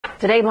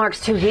Today marks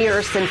 2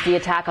 years since the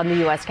attack on the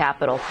U.S.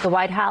 Capitol. The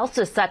White House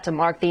is set to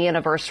mark the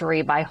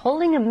anniversary by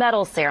holding a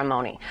medal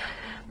ceremony.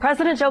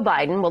 President Joe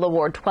Biden will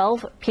award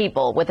 12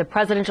 people with the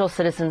Presidential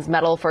Citizens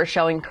Medal for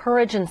showing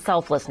courage and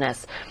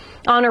selflessness.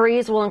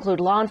 Honorees will include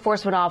law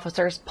enforcement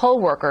officers,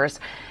 poll workers,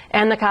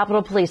 and the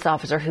Capitol police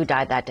officer who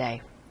died that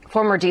day.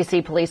 Former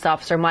D.C. police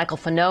officer Michael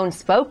Fanone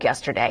spoke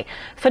yesterday.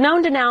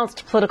 Fanone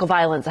denounced political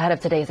violence ahead of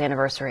today's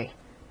anniversary.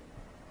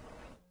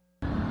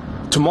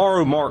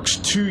 Tomorrow marks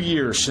 2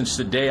 years since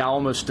the day I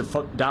almost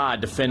died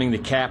defending the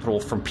Capitol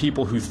from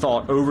people who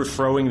thought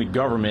overthrowing the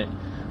government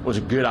was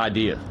a good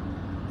idea.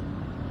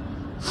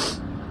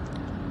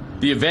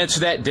 The events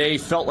of that day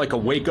felt like a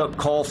wake-up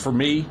call for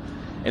me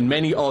and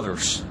many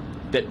others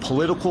that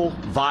political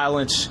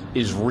violence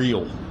is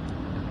real.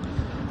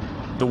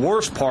 The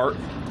worst part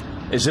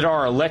is that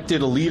our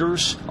elected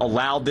leaders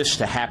allowed this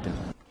to happen.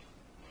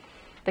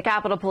 The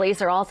Capitol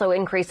Police are also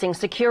increasing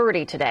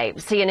security today.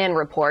 CNN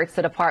reports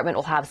the department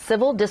will have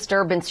civil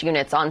disturbance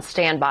units on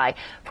standby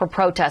for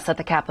protests at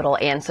the Capitol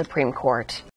and Supreme Court.